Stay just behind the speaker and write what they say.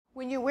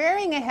When you're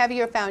wearing a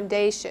heavier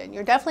foundation,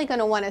 you're definitely going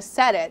to want to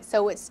set it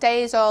so it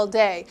stays all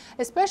day,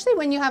 especially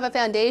when you have a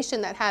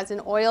foundation that has an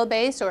oil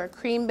base or a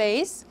cream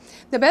base.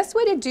 The best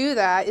way to do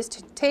that is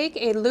to take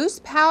a loose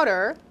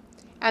powder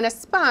and a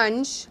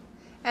sponge,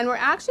 and we're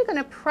actually going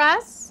to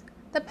press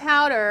the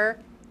powder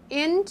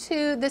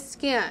into the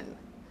skin.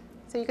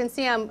 So you can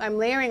see I'm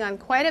layering on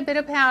quite a bit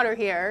of powder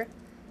here,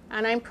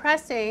 and I'm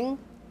pressing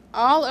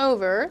all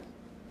over.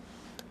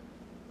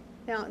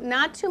 Now,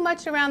 not too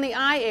much around the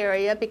eye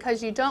area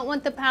because you don't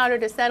want the powder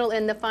to settle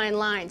in the fine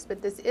lines, but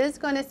this is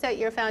going to set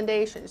your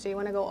foundation. So you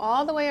want to go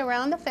all the way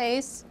around the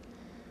face,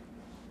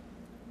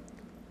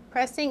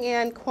 pressing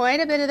in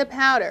quite a bit of the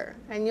powder,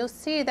 and you'll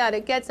see that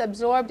it gets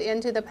absorbed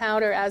into the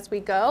powder as we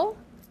go.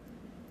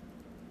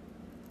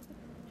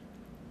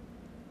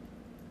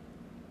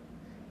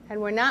 And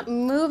we're not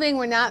moving,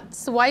 we're not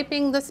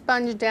swiping the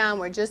sponge down,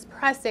 we're just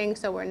pressing,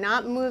 so we're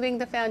not moving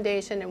the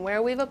foundation and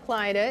where we've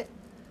applied it.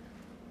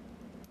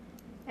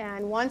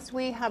 And once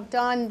we have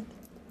done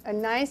a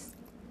nice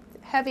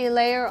heavy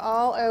layer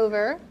all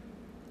over,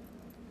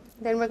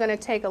 then we're going to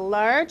take a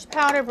large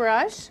powder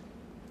brush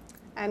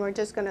and we're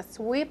just going to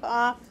sweep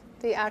off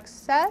the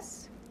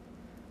excess.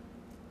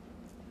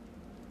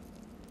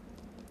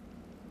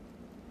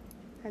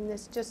 And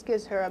this just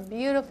gives her a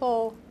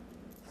beautiful,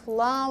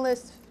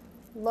 flawless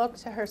look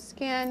to her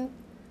skin,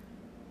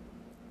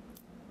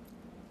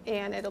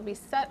 and it'll be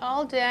set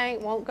all day,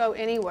 it won't go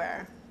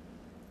anywhere.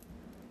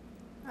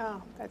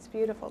 Oh, that's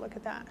beautiful, look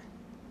at that.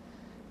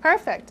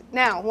 Perfect.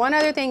 Now, one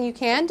other thing you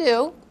can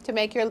do to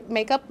make your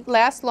makeup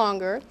last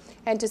longer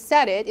and to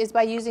set it is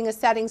by using a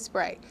setting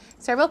spray.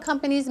 Several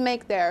companies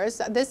make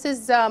theirs. This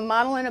is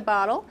Model in a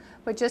Bottle,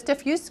 with just a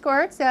few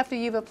squirts after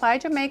you've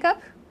applied your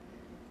makeup.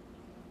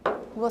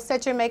 We'll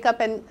set your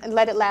makeup and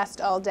let it last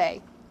all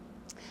day.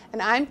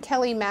 And I'm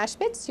Kelly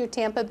Machbitz, your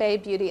Tampa Bay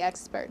beauty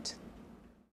expert.